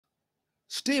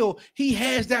still he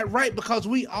has that right because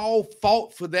we all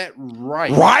fought for that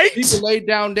right. Right? People laid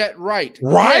down that right.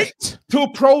 Right? Yes. To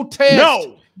protest.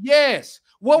 No. Yes.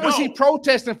 What was he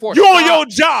protesting for? You on your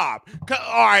job.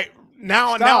 All right.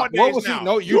 Nowadays, what was he?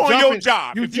 No, you on your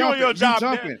job. If you on your job,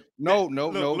 jumping. No.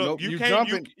 You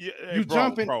jumping.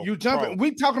 You jumping.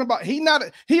 We talking about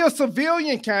he a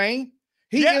civilian, Kane.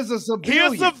 He is a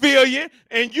civilian. He a civilian,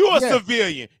 and you a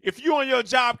civilian. If you on your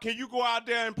job, can you go out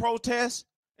there and protest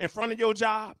in front of your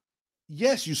job?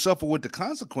 Yes, you suffer with the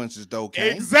consequences, though,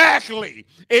 Kane. Exactly.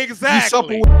 You suffer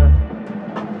with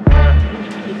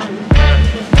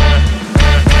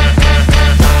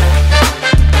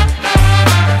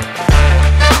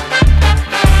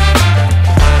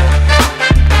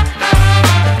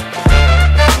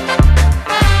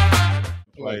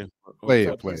play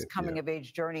it. His coming of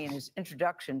age journey and his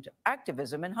introduction to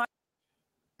activism in high.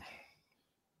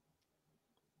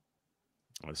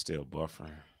 It's still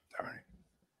buffering. All right.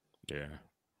 Yeah.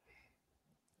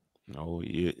 No,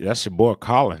 that's your boy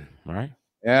Colin, right?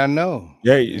 Yeah, I know.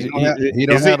 Yeah, is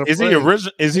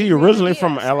he originally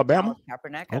from Alabama?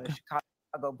 Kaepernick at a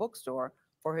Chicago bookstore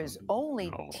for his only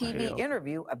TV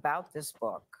interview about this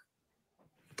book.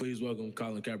 Please welcome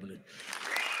Colin Kaepernick.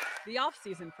 The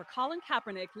offseason for Colin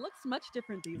Kaepernick looks much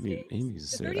different these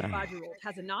days. The 35-year-old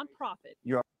has a nonprofit.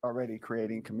 You're already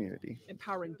creating community.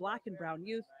 Empowering Black and brown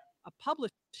youth, a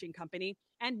publishing company,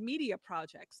 and media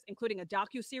projects, including a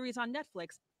docuseries on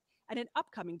Netflix and an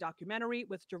upcoming documentary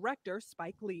with director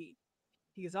Spike Lee.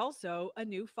 He is also a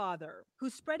new father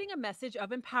who's spreading a message of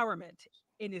empowerment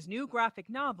in his new graphic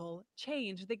novel,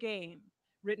 Change the Game,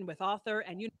 written with author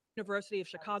and University of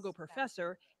Chicago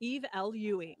professor Eve L.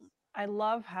 Ewing. I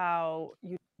love how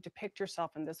you depict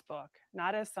yourself in this book,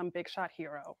 not as some big shot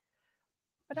hero,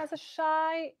 but as a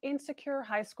shy, insecure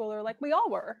high schooler like we all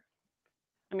were.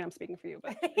 I mean, I'm speaking for you,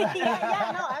 but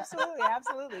no,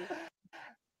 absolutely.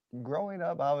 Growing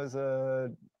up, I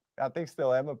think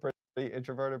still am a pretty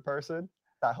introverted person.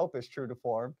 I hope it's true to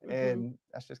form, and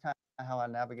that's just kind of how I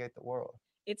navigate the world.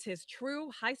 It's his true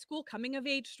high school coming of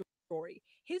age story,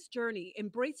 his journey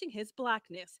embracing his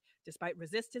Blackness despite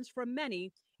resistance from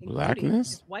many, including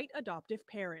his white adoptive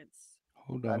parents.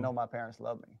 I know my parents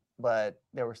love me, but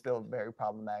there were still very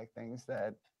problematic things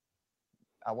that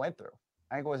I went through.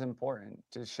 I think it was important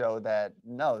to show that,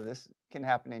 no, this can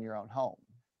happen in your own home,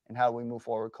 and how we move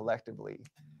forward collectively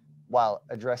while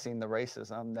addressing the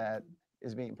racism that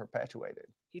is being perpetuated.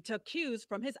 He took cues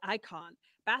from his icon,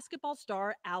 basketball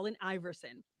star Allen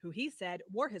Iverson, who he said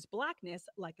wore his Blackness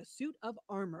like a suit of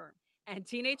armor. And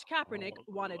teenage Kaepernick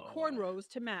wanted cornrows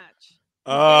to match.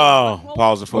 Oh,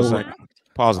 pause it for a second.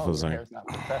 Pause it for a second. It's not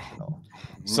professional.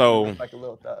 So, like a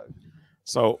little thug.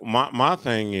 So my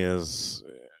thing is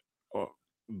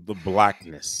the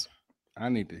Blackness. I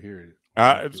need to hear it.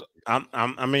 I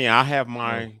mean, I have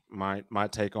my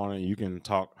take on it. You can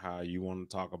talk how you want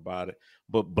to talk about it,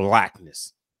 but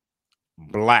Blackness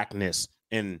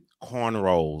and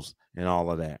cornrows and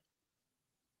all of that.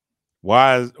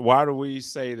 Why do we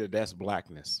say that that's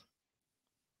Blackness?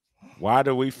 Why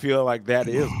do we feel like that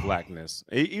is Blackness?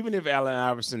 Even if Allen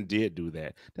Iverson did do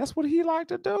that, that's what he liked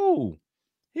to do.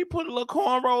 He put a little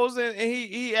cornrows in, and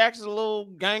he acts a little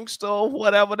gangster or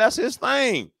whatever. That's his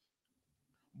thing.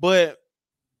 But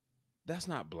that's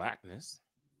not Blackness.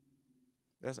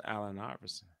 That's Allen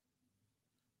Iverson.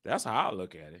 That's how I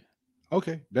look at it.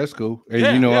 Okay, that's cool. And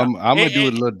I'm gonna do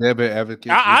a little devil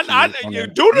advocate. You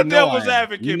do the devil's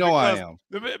advocate. You know I am.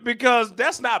 Because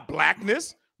that's not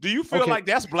Blackness. Do you feel like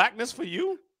that's Blackness for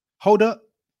you? Hold up.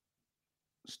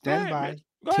 Stand by.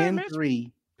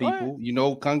 10-3 people. You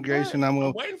know, congregation, I'm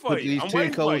gonna put these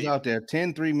 10 codes out there.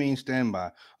 10-3 means stand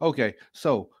by. Okay,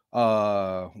 so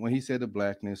when he said the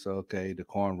Blackness, okay, the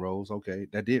cornrows, okay,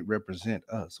 that did represent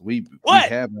us. We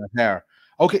have our hair.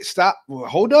 Okay, stop.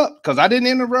 Hold up, because I didn't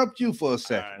interrupt you for a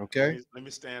second. Right, okay, let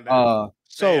me stand down.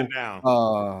 Stand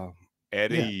down.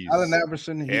 At ease. Allen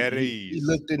Iverson, he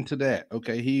looked into that.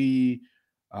 Okay, he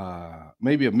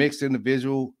maybe a mixed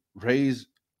individual raised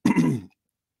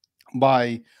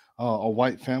by a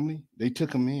white family. They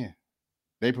took him in.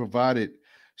 They provided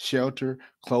shelter,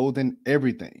 clothing,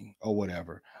 everything, or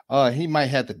whatever. He might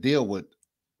have to deal with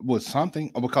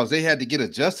something, or because they had to get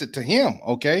adjusted to him.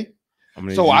 Okay.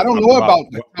 So I don't know about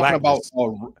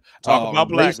talking about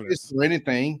Blackness or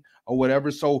anything or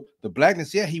whatever. So the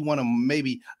Blackness, he want to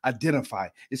maybe identify.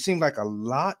 It seems like a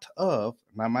lot of,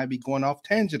 and I might be going off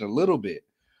tangent a little bit,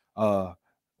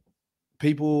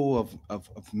 people of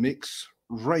mixed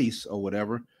race or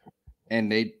whatever, and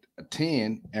they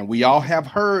attend, and we all have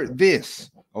heard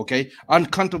this, okay,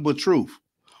 uncomfortable truth.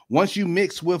 Once you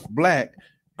mix with Black,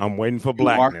 I'm waiting for You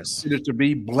are blackness. considered to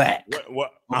be black.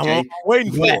 What Okay? I'm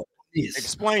waiting Black for it.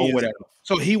 Explain or whatever. yourself.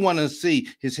 So he wanted to see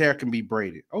his hair can be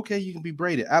braided. Okay, you can be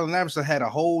braided. Allen Iverson had a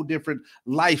whole different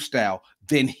lifestyle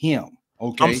than him.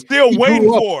 Okay, I'm still He waiting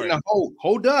grew up for in it. the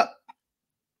hold up,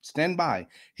 stand by.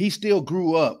 He still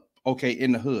grew up, okay,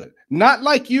 in the hood, not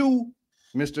like you,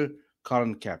 Mr.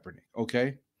 Colin Kaepernick.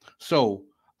 Okay, so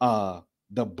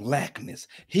the blackness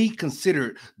he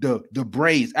considered the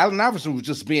braids. Allen Iverson was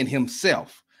just being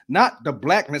himself. Not the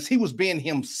blackness, he was being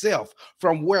himself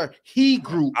from where he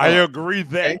grew up. I agree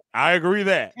that. Okay? I agree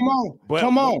that. Come on, But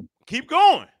come on. keep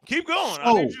going. Keep going. I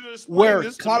So need you to explain where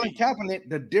this to Colin me. Kaepernick,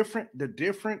 the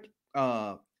different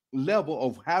level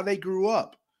of how they grew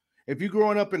up. If you're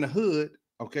growing up in the hood,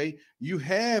 okay, you're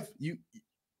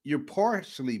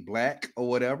partially black or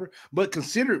whatever, but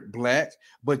considered black.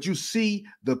 But you see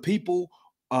the people,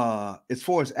 as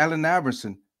far as Allen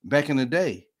Iverson back in the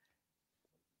day,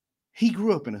 he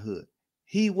grew up in the hood.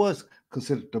 He was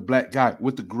considered the black guy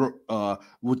with the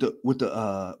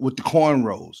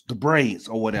cornrows, the braids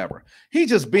or whatever. He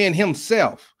just being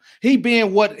himself. He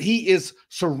being what he is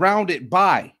surrounded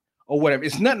by or whatever.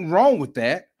 It's nothing wrong with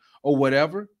that or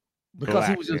whatever, because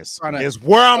he was just trying to. Is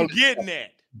where I'm getting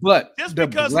at. But Just the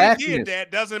because blackness, he did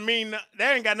that doesn't mean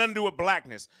that ain't got nothing to do with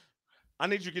blackness. I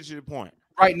need you to get you the point.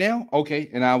 right now, okay,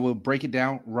 and I will break it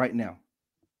down right now.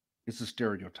 It's a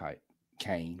stereotype,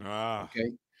 Kane.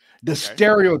 Okay, the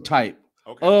stereotype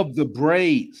of the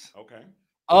braids,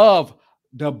 of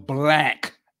the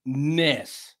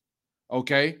blackness.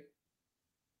 Okay,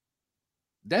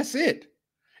 that's it.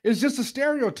 It's just a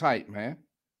stereotype, man,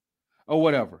 or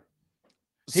whatever.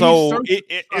 So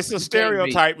it's a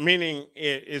stereotype, meaning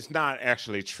it's not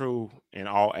actually true in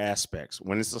all aspects.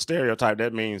 When it's a stereotype,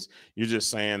 that means you're just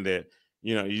saying that,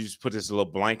 you know, you just put this little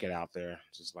blanket out there,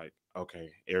 just like, okay,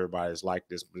 everybody's like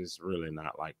this, but it's really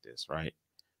not like this, right?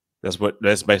 That's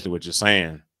basically what you're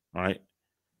saying, right?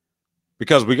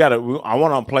 Because I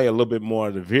want to play a little bit more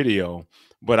of the video,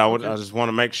 but I just want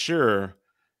to make sure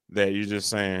that you're just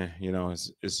saying, you know,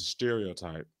 it's a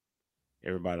stereotype.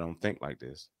 Everybody don't think like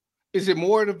this. Is it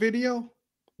more of the video?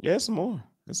 Yeah, it's more.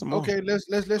 It's more. Okay, let's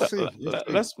see.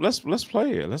 Let's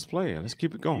play it. Let's play it. Let's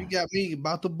keep it going. You got me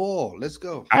about the ball. Let's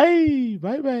go. Hey,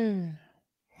 baby.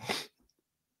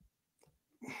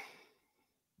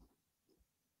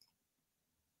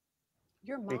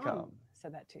 Your mom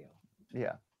said that to you.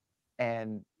 Yeah.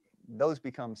 And those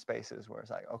become spaces where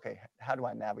it's like, okay, how do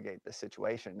I navigate this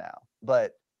situation now?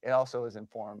 But it also is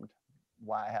informed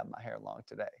why I have my hair long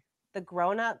today. The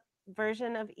grown-up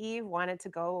version of Eve wanted to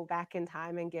go back in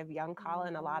time and give young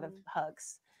Colin a lot of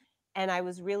hugs. And I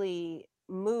was really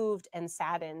moved and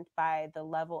saddened by the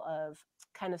level of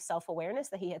kind of self-awareness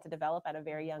that he had to develop at a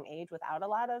very young age without a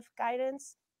lot of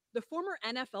guidance. The former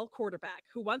NFL quarterback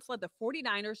who once led the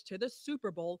 49ers to the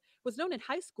Super Bowl was known in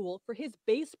high school for his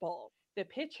baseball. The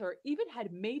pitcher even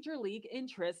had major league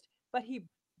interest, but he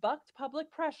bucked public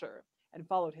pressure and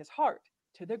followed his heart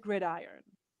to the gridiron.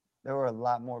 There were a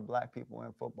lot more Black people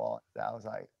in football that I was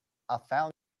like, I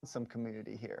found some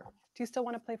community here. Do you still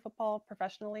want to play football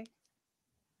professionally?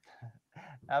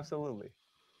 Absolutely.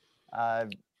 I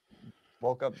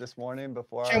woke up this morning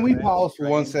before. Can we pause for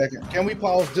 1 second? Can we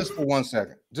pause just for 1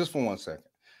 second? Just for 1 second.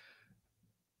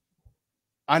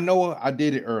 I know I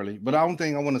did it early, but I don't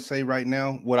think I want to say right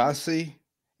now what I see.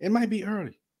 It might be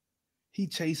early. He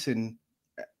chasing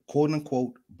quote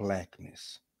unquote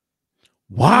blackness.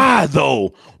 Why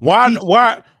though? Why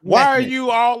are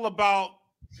you all about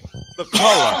the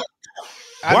color?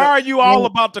 Why are you all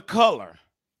about the color?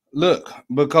 Look,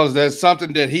 because there's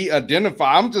something that he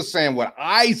identified. I'm just saying what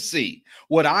I see,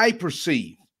 what I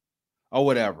perceive, or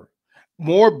whatever.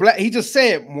 More black. He just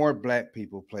said more Black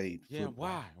people played. Yeah,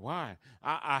 football. why?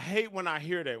 I hate when I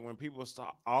hear that, when people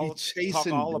talk all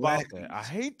about that. I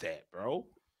hate that, bro.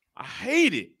 I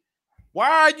hate it. Why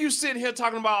are you sitting here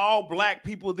talking about all Black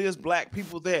people this, Black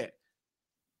people that?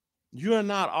 You're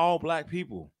not all Black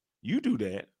people. You do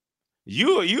that.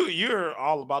 You're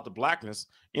all about the blackness.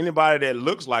 Anybody that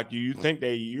looks like you think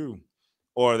they're you,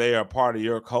 or they are part of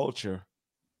your culture,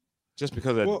 just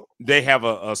because they have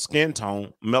a skin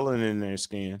tone, melanin in their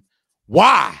skin.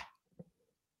 Why?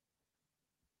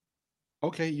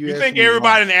 Okay, you think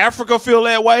everybody in Africa feel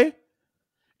that way?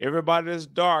 Everybody that's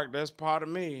dark, that's part of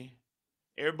me.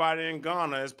 Everybody in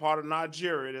Ghana is part of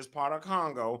Nigeria, that's part of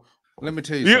Congo. Let me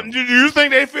tell you something. Do you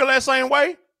think they feel that same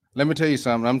way? Let me tell you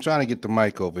something. I'm trying to get the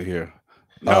mic over here.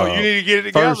 No, you need to get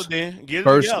it together then. Get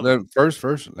it together. First,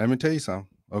 let me tell you something.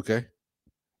 Okay.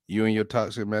 You and your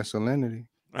toxic masculinity.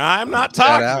 I'm not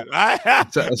toxic.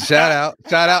 Shout out.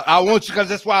 I want you, because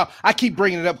that's why I keep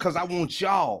bringing it up, because I want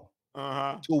y'all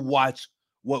to watch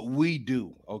what we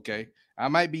do. Okay, I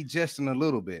might be jesting a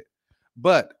little bit,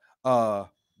 but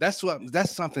that's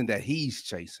something that he's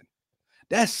chasing.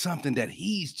 That's something that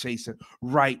he's chasing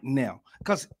right now,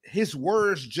 because his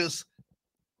words just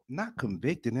not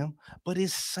convicting him, but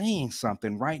it's saying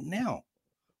something right now.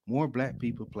 More black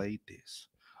people played this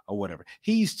or whatever.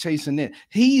 He's chasing it.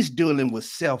 He's dealing with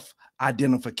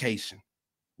self-identification.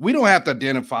 We don't have to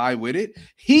identify with it.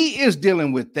 He is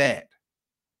dealing with that.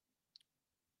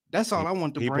 That's all I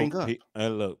want to bring up.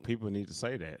 Look, people need to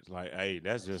say that. Like, hey,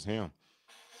 that's just him.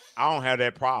 I don't have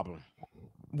that problem.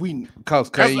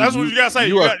 Because that's what you gotta say.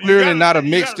 You are clearly not a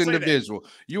mixed individual.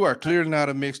 You are clearly not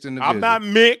a mixed individual. I'm not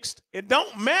mixed. It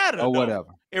don't matter. Or whatever.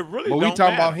 It really but don't we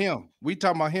talking matter. about him. We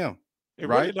talking about him. It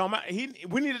right? really don't matter.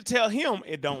 We need to tell him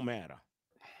it don't matter.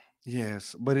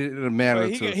 Yes, but it doesn't matter.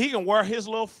 He can wear his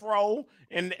little fro,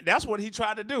 and that's what he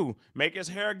tried to do. Make his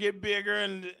hair get bigger,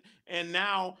 and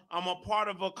now I'm a part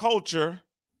of a culture.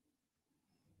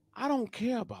 I don't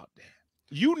care about that.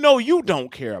 You know you don't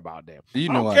care about that. You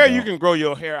I know don't I care don't. you can grow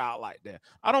your hair out like that.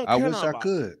 I don't care. I wish I about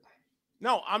could. That.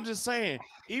 No, I'm just saying,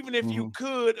 even if you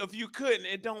could, if you couldn't,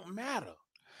 it don't matter.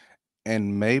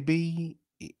 And maybe,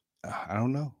 I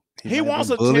don't know. He wants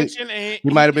attention, and he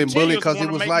might have been bullied because he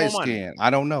was light skinned. I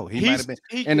don't know. He might have been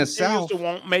in the South. He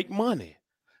won't make money.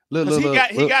 Look,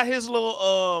 he got his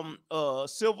little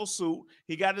silver suit.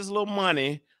 He got his little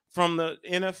money from the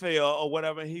NFL or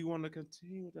whatever. He want to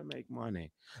continue to make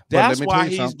money. That's why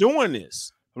he's doing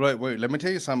this. Wait, let me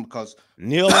tell you something, because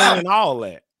kneeling and all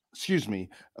that. Excuse me,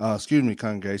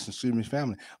 congregation, excuse me,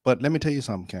 family. But let me tell you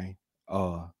something, Kane.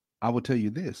 I will tell you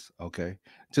this, okay?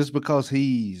 Just because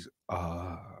he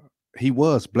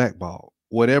was blackballed,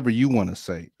 whatever you want to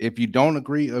say. If you don't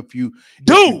agree, if you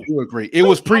do agree, it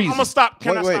was treason. I'm gonna stop.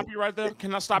 Can I stop you right there?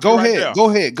 Can I stop you right there? Go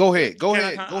ahead. Go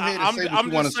ahead and say what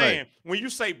you want to say. When you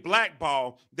say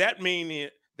blackball, that mean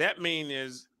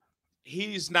is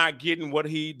he's not getting what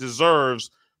he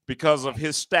deserves because of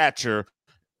his stature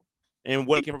and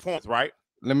what he can perform, right?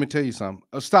 Let me tell you something.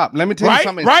 Stop. Let me tell you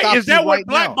something. Right? Is that what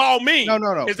blackball means?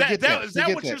 No. Is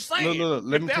that what you're saying? Look,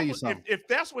 let me tell you something. If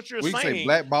that's what you're saying, we say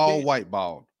blackball,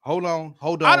 whiteball. Hold on.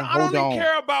 I don't even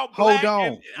care about black. Hold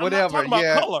on. Whatever.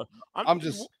 Yeah. Color. I'm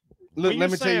just. Look, let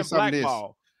me tell you something.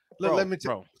 Let me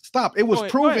tell. Stop. It was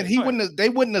proven they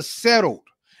wouldn't have settled.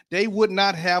 They would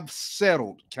not have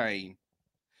settled, Kane,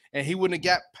 and he wouldn't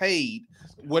have got paid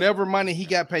whatever money he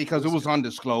got paid because it was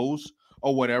undisclosed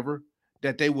or whatever.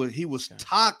 That he was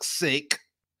toxic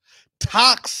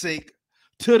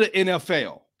to the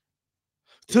NFL,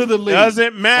 to the league.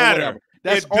 Doesn't matter.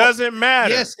 It doesn't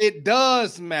matter. Yes, it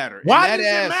does matter. Why does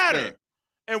it matter?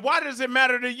 And why does it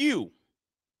matter to you?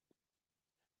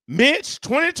 Mitch,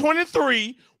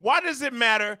 2023, why does it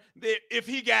matter that if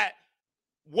he got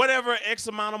whatever X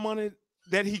amount of money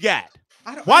that he got?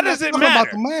 Why does it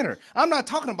matter? I'm not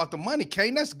talking about the money,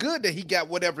 Kane. That's good that he got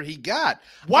whatever he got.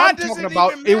 Why does it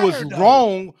about even it matter, was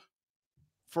wrong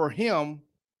for him,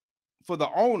 for the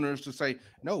owners to say,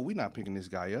 no, we're not picking this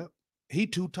guy up. He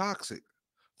too toxic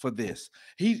for this.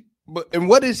 And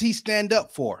what does he stand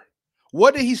up for?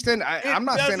 What did he stand? I'm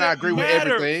not saying I agree with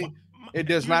everything. It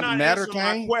does not matter,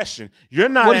 Kane. You're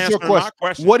not answering my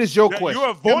question. What is your question?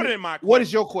 You're avoiding my question. What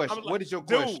is your question? What is your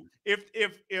question? Dude,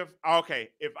 if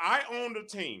I owned a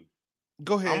team,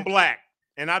 go ahead. I'm black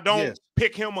and I don't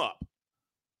pick him up.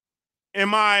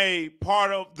 Am I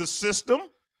part of the system?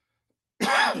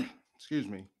 Excuse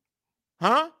me.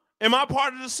 Huh? Am I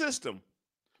part of the system?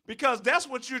 Because that's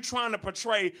what you're trying to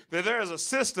portray, that there is a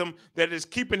system that is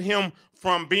keeping him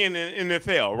from being in the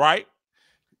NFL, right?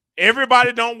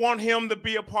 Everybody don't want him to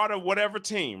be a part of whatever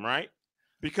team, right?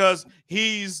 Because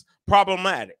he's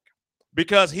problematic.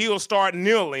 Because he'll start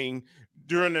kneeling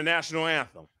during the national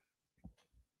anthem.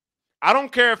 I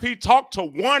don't care if he talked to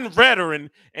one veteran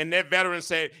and that veteran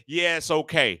said, yeah, it's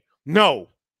okay. No.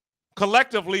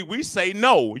 Collectively, we say,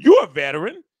 no, you're a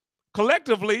veteran.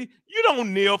 Collectively, you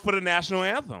don't kneel for the national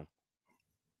anthem.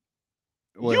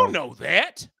 Well, you know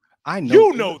that. I know.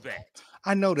 You know that.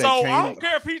 I know that. So Kane. I don't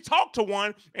care if he talked to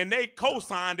one and they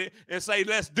co-signed it and say,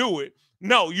 let's do it.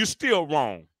 No, you're still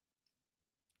wrong.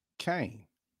 Kane.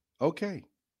 Okay.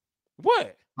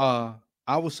 What? I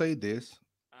will say this.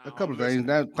 A couple of things.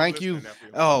 Now, thank you.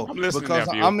 Because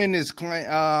nephew. I'm in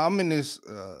this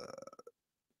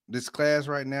this class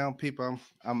right now. People,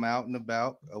 I'm out and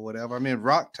about or whatever. I'm in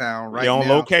Rocktown right now. You're on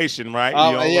location, right?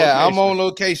 I'm on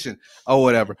location or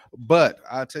whatever. But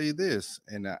I'll tell you this,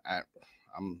 and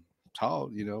I'm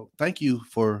tall, thank you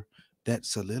for that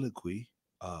soliloquy,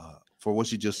 for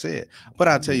what you just said. But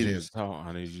I'll tell you this.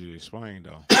 I need you to explain,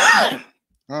 though.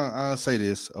 I'll say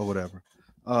this or whatever.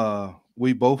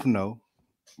 We both know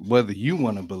whether you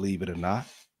want to believe it or not,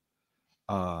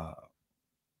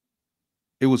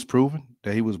 it was proven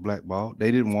that he was blackballed.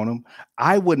 They didn't want him.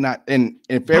 I would not. And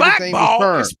if everything was Blackball.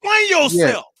 turned, Explain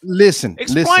yourself. Listen.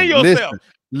 Explain yourself.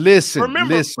 Listen.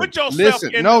 Remember, listen, put yourself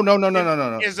listen. in No.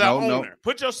 as an owner.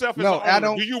 Put yourself as an owner. I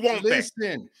don't. Do you want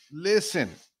that? Listen.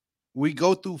 We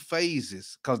go through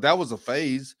phases because that was a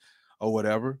phase or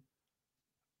whatever.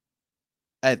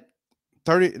 At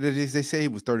 30, they say he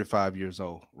was 35 years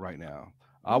old right now.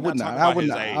 I would not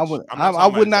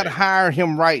hire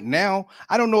him right now.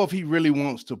 I don't know if he really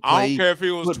wants to play I don't care if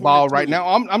he was football 22. right now.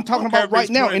 I'm talking about right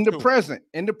now in the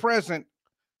 22. present.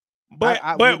 But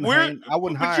I wouldn't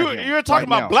hire him. You're talking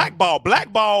right about now. blackball.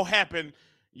 Blackball happened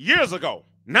years ago,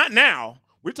 not now.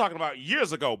 We're talking about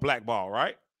years ago. Blackball,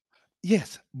 right?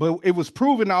 Yes, but it was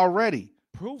proven already.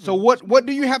 So what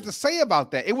do you have to say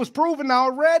about that? It was proven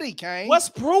already, Kane. What's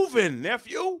proven,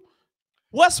 nephew?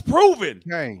 What's proven?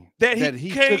 Kane, that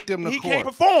he can't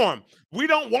perform. We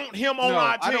don't want him on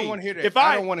our team. I don't want to hear that.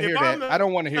 I don't want to hear that. I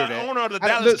don't want to hear that. Owner of the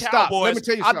Dallas Cowboys, let me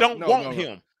tell you I something. don't want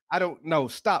him. I don't know.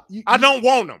 Stop. I don't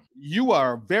want him. You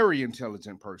are a very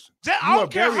intelligent person. I don't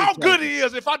care how good he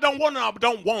is. If I don't want him, I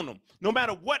don't want him. No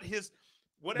matter what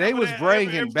they was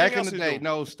bringing back in the day.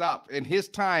 No, stop. In his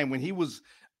time when he was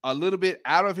a little bit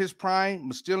out of his prime,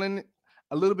 was still in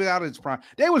a little bit out of his prime.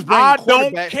 They was bringing I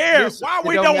quarterbacks. don't care. Listen, why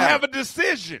we don't have a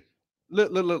decision?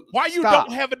 Look. Why you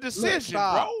don't have a decision,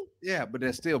 bro? Yeah, but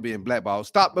they're still being blackballed.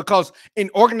 Stop, because in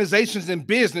organizations and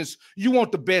business, you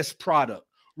want the best product,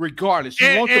 regardless.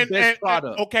 You want the best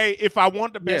product. Okay, if I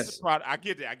want the best product, I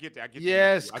get that.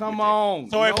 Yes, come on.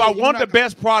 So if I want the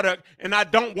best product and I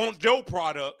don't want your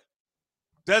product,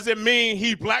 does it mean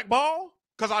he blackballed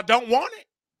because I don't want it?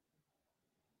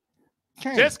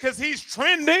 Just because he's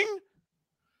trending?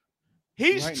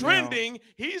 He's trending.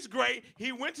 He's great.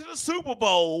 He went to the Super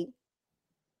Bowl.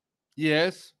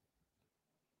 Yes.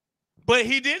 But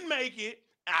he didn't make it.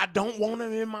 I don't want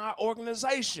him in my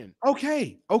organization.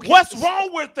 Okay. What's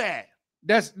wrong with that?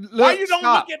 Why you don't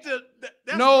look at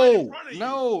that's right in front of you.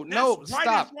 No,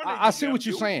 stop. I see what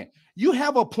you're saying. You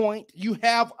have a point.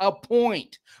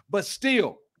 But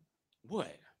still.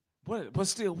 What? But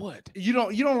still what? You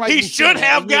don't like he should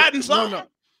have gotten something. No.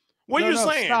 What are you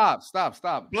saying?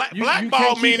 Stop.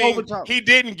 Blackball meaning he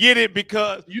didn't get it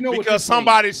because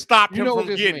somebody stopped him from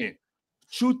getting it.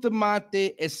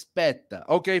 Chutamate espeta.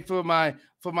 Okay, for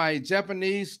my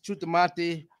Japanese,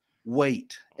 chutamate,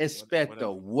 wait.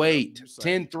 Espeta, wait.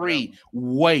 10-3,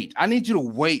 wait. I need you to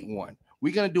wait one.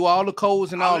 We're gonna do all the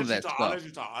codes and all of that stuff.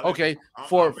 Okay,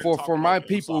 for my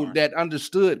people that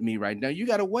understood me right now, you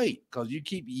gotta wait because you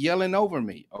keep yelling over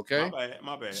me. Okay,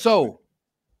 my bad. So,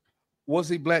 was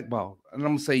he blackballed? And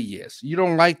I'm gonna say yes. You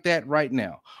don't like that right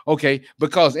now, okay?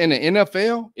 Because in the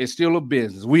NFL, it's still a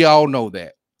business. We all know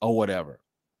that, or whatever.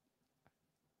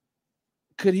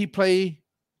 Could he play?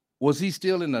 Was he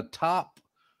still in the top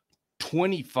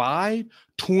 25,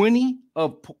 20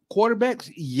 of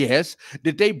quarterbacks? Yes.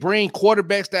 Did they bring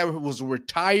quarterbacks that was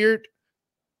retired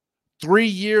 3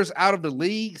 years out of the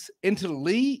leagues into the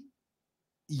league?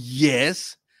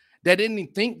 Yes. They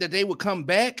didn't think that they would come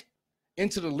back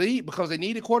into the league because they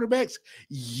needed quarterbacks?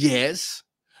 Yes.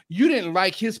 You didn't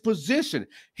like his position.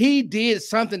 He did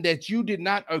something that you did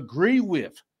not agree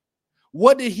with.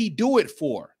 What did he do it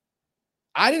for?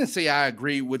 I didn't say I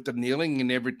agree with the kneeling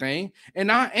and everything. And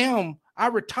I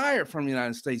retired from the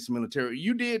United States military.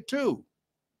 You did too.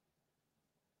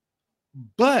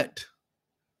 But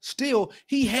still,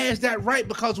 he has that right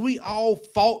because we all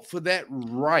fought for that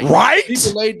right. Right?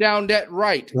 People laid down that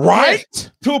right. Right?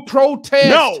 Yes. To protest.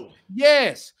 No.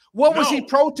 Yes. What was he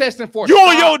protesting for? You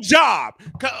on your job.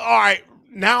 All right.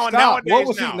 Nowadays, what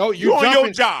was he? No, you on your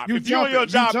job. You if you on your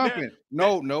job, you jumping.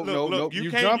 No. You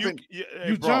jumping.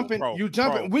 You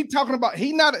jumping. We talking about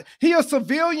he a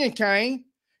civilian, Kane.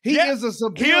 He is a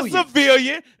civilian. He a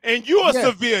civilian, and you a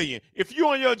civilian. If you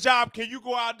on your job, can you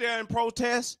go out there and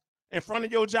protest in front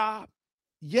of your job?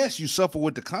 Yes, you suffer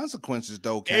with the consequences,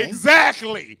 though, Kane.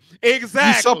 Exactly. You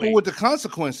suffer with the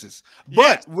consequences.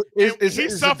 But he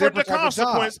suffered the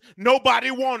consequence.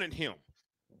 Nobody wanted him.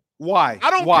 Why? I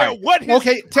don't care what his,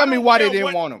 okay, tell me why they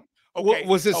didn't want him. Okay,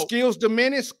 was his skills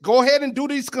diminished? Go ahead and do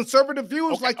these conservative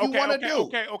views like you want to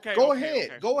do. Okay. Go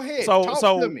ahead. Go ahead. So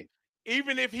Talk to me.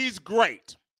 Even if he's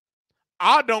great,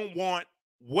 I don't want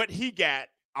what he got,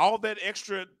 all that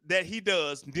extra that he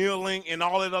does, kneeling and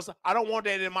all that other. I don't want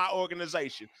that in my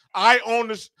organization. I own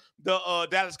the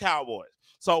Dallas Cowboys.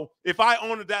 So if I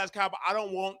own the Dallas Cowboys, I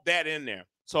don't want that in there.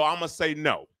 So I'm gonna say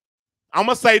no. I'm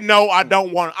gonna say no. I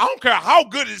don't want it. I don't care how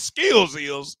good his skills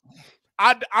is.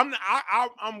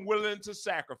 I'm willing to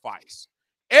sacrifice.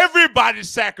 Everybody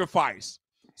sacrifice.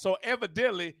 So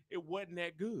evidently, it wasn't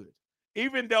that good.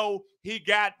 Even though he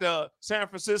got the San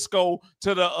Francisco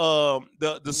to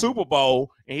the Super Bowl,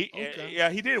 and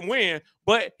he didn't win,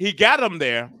 but he got them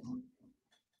there.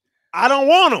 I don't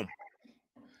want him.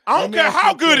 I don't care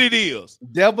how good it is.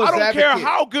 I don't care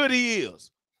how good he is.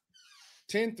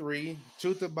 10-3.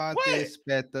 Truth about this,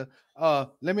 Beta.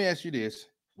 Let me ask you this.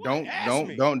 Don't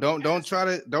try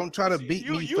to beat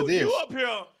me for this. You up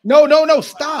here. No.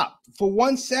 Stop for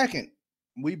 1 second.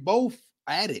 We both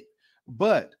at it.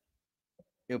 But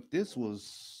if this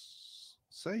was,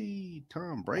 say,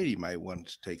 Tom Brady might want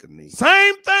to take a knee.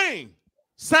 Same thing.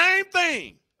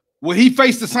 Will he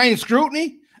face the same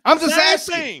scrutiny? I'm just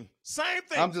asking. Same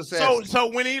thing. I'm just asking. So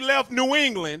when he left New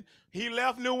England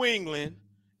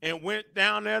and went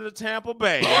down there to Tampa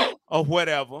Bay or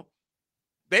whatever.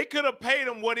 They could have paid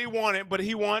him what he wanted, but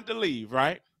he wanted to leave,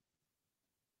 right?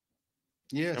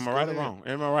 Yes. Am I right or wrong?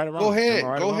 Go ahead.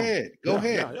 Go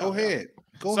ahead.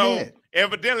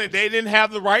 Evidently, they didn't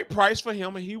have the right price for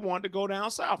him, and he wanted to go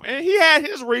down south. And he had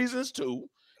his reasons too.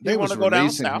 They want to go down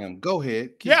south. Go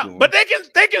ahead. Keep going. But they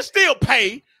can still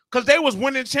pay because they was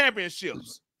winning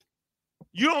championships.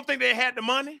 You don't think they had the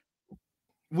money?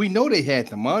 We know they had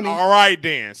the money. All right,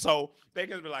 then. So they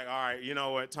can be like, all right, you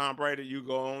know what, Tom Brady, you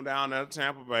go on down to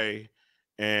Tampa Bay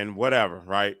and whatever,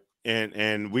 right?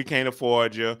 And we can't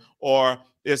afford you, or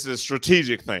it's a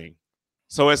strategic thing.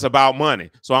 So it's about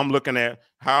money. So I'm looking at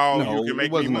how you can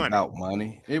make me money. It wasn't about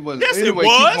money. It was. Yes, anyway, it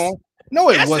was. No,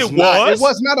 it was not. It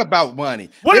was not about money.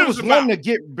 What it was wanting to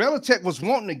get Belichick was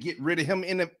wanting to get rid of him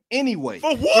anyway.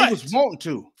 For what? He was wanting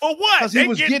to. For what? Because he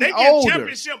was getting older. older.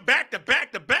 Championship back to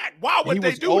back to back. Why would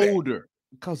they do that? Older.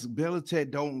 Because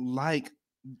Belichick don't like.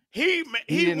 He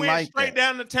went straight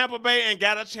down to Tampa Bay and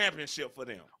got a championship for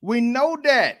them. We know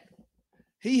that.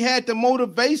 He had the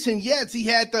motivation. Yes, he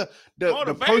had the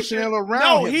personnel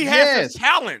around him. No, he has the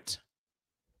talent.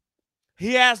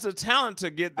 He has the talent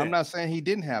to get there. I'm not saying he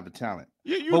didn't have the talent.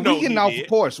 But we getting off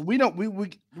course. We got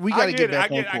to get back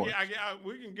on course.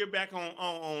 We can get back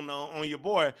on your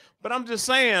boy. But I'm just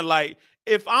saying, like,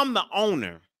 if I'm the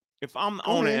owner,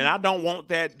 and I don't want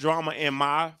that drama in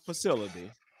my facility,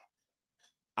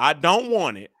 I don't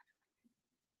want it,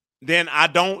 then I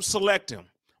don't select him.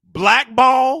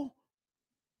 Blackball.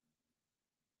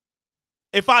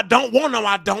 If I don't want him,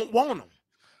 I don't want him.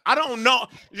 I don't know.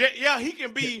 Yeah, he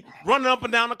can be running up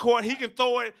and down the court. He can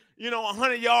throw it,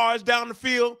 100 yards down the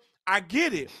field. I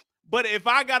get it. But if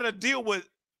I got to deal with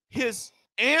his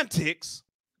antics,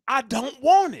 I don't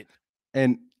want it.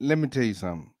 And let me tell you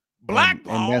something.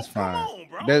 Blackball, and that's fine. Come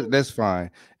on, bro. That's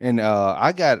fine. And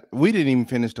we didn't even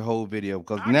finish the whole video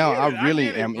because now I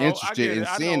really am interested in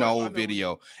seeing the whole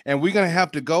video. And we're gonna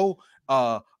have to go.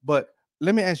 But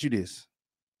let me ask you this: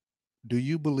 do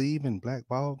you believe in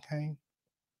blackball, Kane?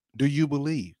 Do you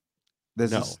believe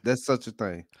that's such a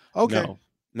thing? Okay.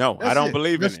 No, I don't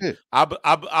believe in it. I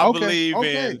believe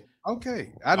in.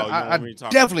 Okay. I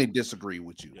definitely disagree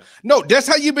with you. Yeah. No, that's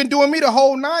how you've been doing me the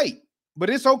whole night. But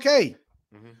it's okay.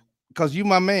 Because you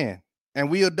my man. And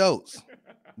we adults.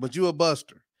 But you a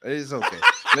buster. It's okay.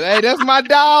 Hey, that's my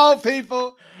dog,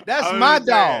 people. That's my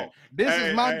dog. This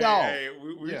is my dog.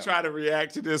 We try to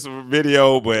react to this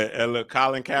video, but look,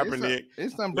 Colin Kaepernick.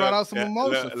 It's done brought out some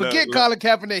emotion. Forget Colin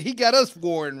Kaepernick. He got us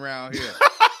warring around here.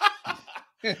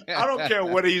 I don't care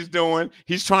what he's doing.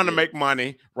 He's trying to make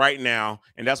money right now,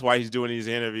 and that's why he's doing these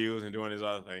interviews and doing his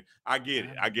other thing. I get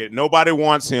it. Nobody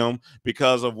wants him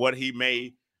because of what he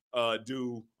may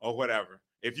do or whatever.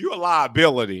 If you're a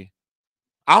liability,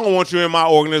 I don't want you in my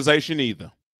organization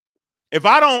either. If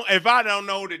I don't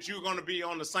know that you're going to be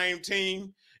on the same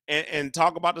team and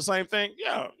talk about the same thing,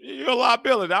 yeah, you're a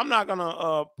liability. I'm not going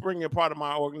to bring you a part of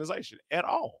my organization at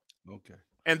all. Okay.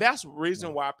 And that's the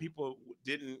reason why people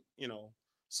didn't,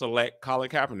 select Colin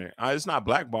Kaepernick. It's not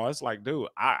blackball. It's like, dude,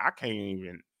 I can't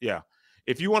even. Yeah.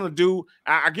 If you want to do,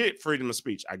 I get freedom of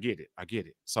speech. I get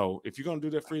it. So if you're going to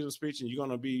do that freedom of speech and you're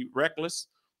going to be reckless,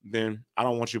 then I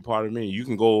don't want you part of me. You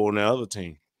can go on the other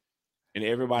team. And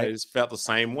everybody's felt the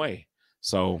same way.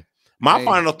 So my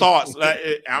final thoughts,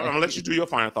 I'm going to let you do your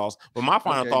final thoughts, but my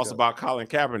final thoughts about Colin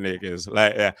Kaepernick is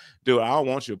like, dude, I don't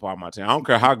want you a part of my team. I don't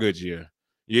care how good you are.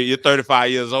 You're 35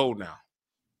 years old now.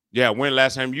 Yeah, when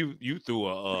last time you threw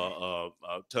a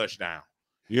touchdown?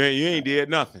 You ain't did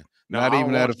nothing. Not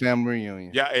even at a family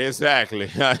reunion. Yeah,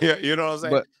 exactly. You know what I'm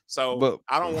saying? But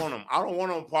I don't want him. I don't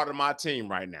want him part of my team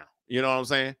right now. You know what I'm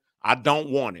saying? I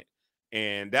don't want it.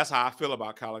 And that's how I feel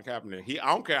about Colin Kaepernick.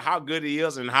 I don't care how good he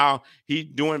is and how he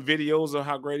doing videos or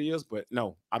how great he is, but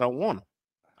no, I don't want him.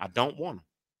 I don't want him.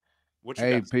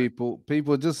 Hey, people,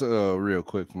 just real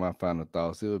quick for my final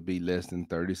thoughts. It would be less than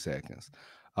 30 seconds.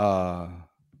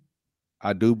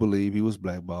 I do believe he was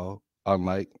blackballed,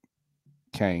 unlike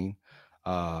Kane.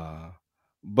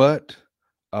 But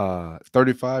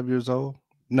 35 years old,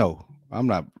 no, I'm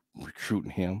not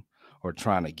recruiting him or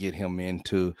trying to get him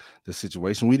into the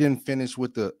situation. We didn't finish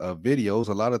with the videos.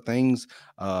 A lot of things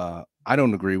I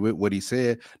don't agree with what he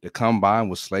said. The combine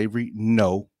was slavery.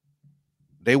 No,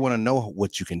 they want to know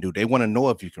what you can do. They want to know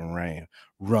if you can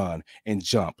run and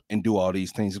jump and do all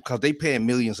these things because they pay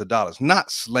millions of dollars, not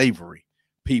slavery,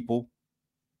 people.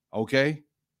 Okay.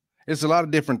 It's a lot of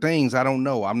different things. I don't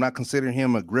know. I'm not considering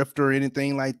him a grifter or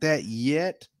anything like that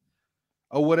yet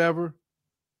or whatever.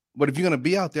 But if you're going to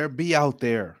be out there, be out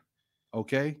there.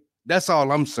 Okay. That's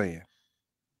all I'm saying.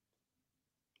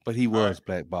 But he was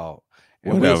blackballed.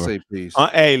 And Whatever. we'll say peace.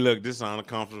 Hey, look, this is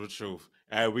uncomfortable truth.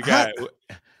 Hey, we got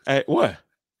hey, what?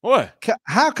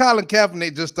 How Colin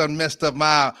Kaepernick just done messed up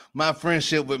my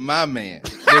friendship with my man,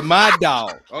 with my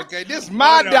dog. Okay, this is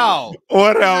my dog.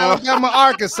 Whatever. Alabama,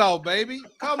 Arkansas, baby.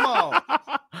 Come on.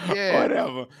 Yeah.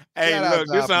 Whatever. Hey, look,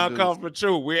 this is uncomfortable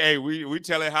truth. We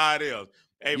tell it how it is.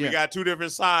 Hey, we got two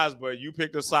different sides, but you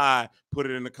pick a side. Put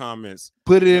it in the comments.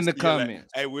 Put it in the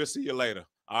comments. Hey, we'll see you later.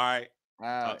 All right.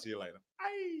 Talk to you later.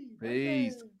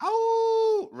 Peace.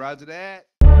 Oh, roger that.